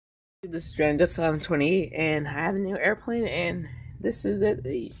This is Jen, just 1128, and I have a new airplane, and this is it,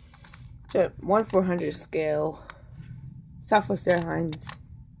 the 1/400 scale Southwest Airlines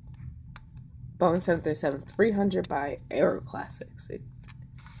Boeing 737-300 by Aeroclasses.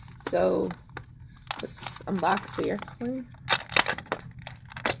 So, let's unbox the airplane.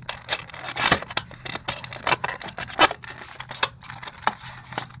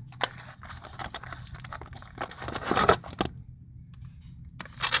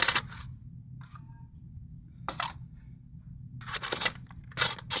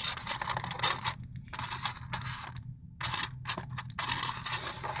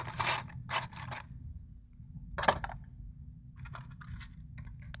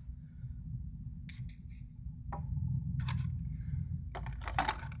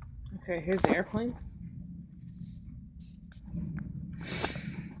 Okay, here's the airplane.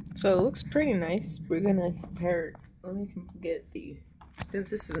 So it looks pretty nice. We're gonna compare it. Let me get since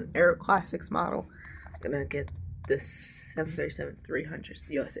this is an Aeroclasses model, I'm gonna get this 737-300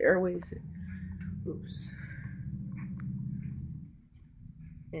 US Airways. Oops.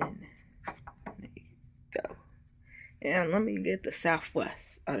 And there you go. And let me get the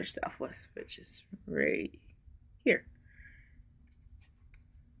other Southwest, which is right here.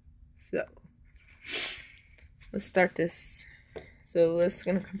 So let's start this. So let's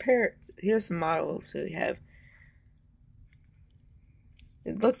gonna compare it. Here's the model. So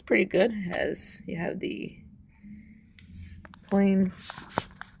it looks pretty good. You have the plane,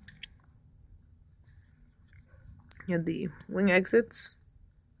 you have the wing exits.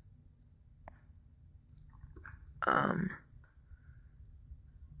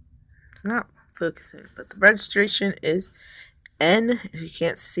 It's not focusing, but the registration is N. If you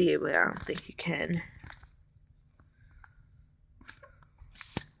can't see it, but I don't think you can.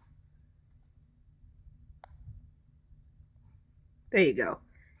 There you go.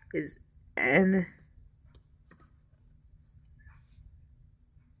 Is N.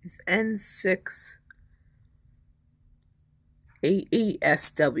 Is N6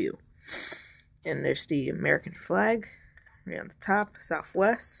 AESW. And there's the American flag right on the top,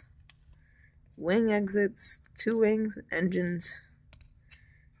 Southwest. Wing exits, 2 wings, engines,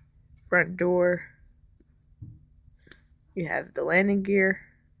 front door. You have the landing gear,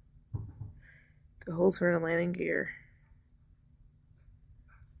 the holes for the landing gear.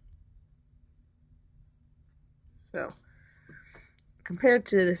 So, compared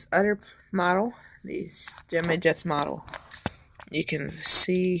to this other model, these Gemini Jets model, you can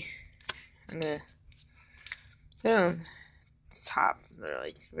see, I'm gonna put it on top.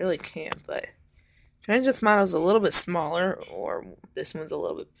 Really can't, but Gemini Jets model is a little bit smaller, or this one's a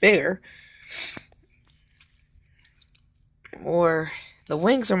little bit bigger, or the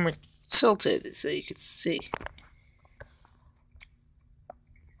wings are more tilted, so you can see.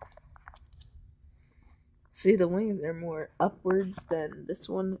 See, the wings are more upwards than this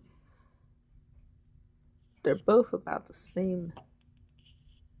one. They're both about the same.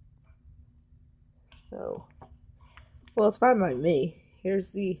 So, well, it's fine by me.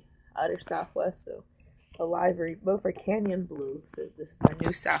 Here's the other Southwest. So, the livery, both are canyon blue. So, this is our new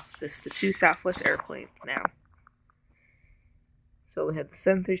This is the 2 Southwest airplanes now. So, we have the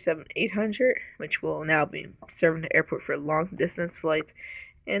 737-800, which will now be serving the airport for long distance flights,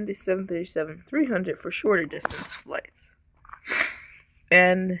 and the 737-300 for shorter distance flights.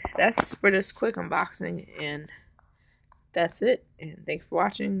 And that's for this quick unboxing, and that's it. And thanks for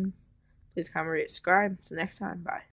watching. Please comment, rate, subscribe. Until next time, bye.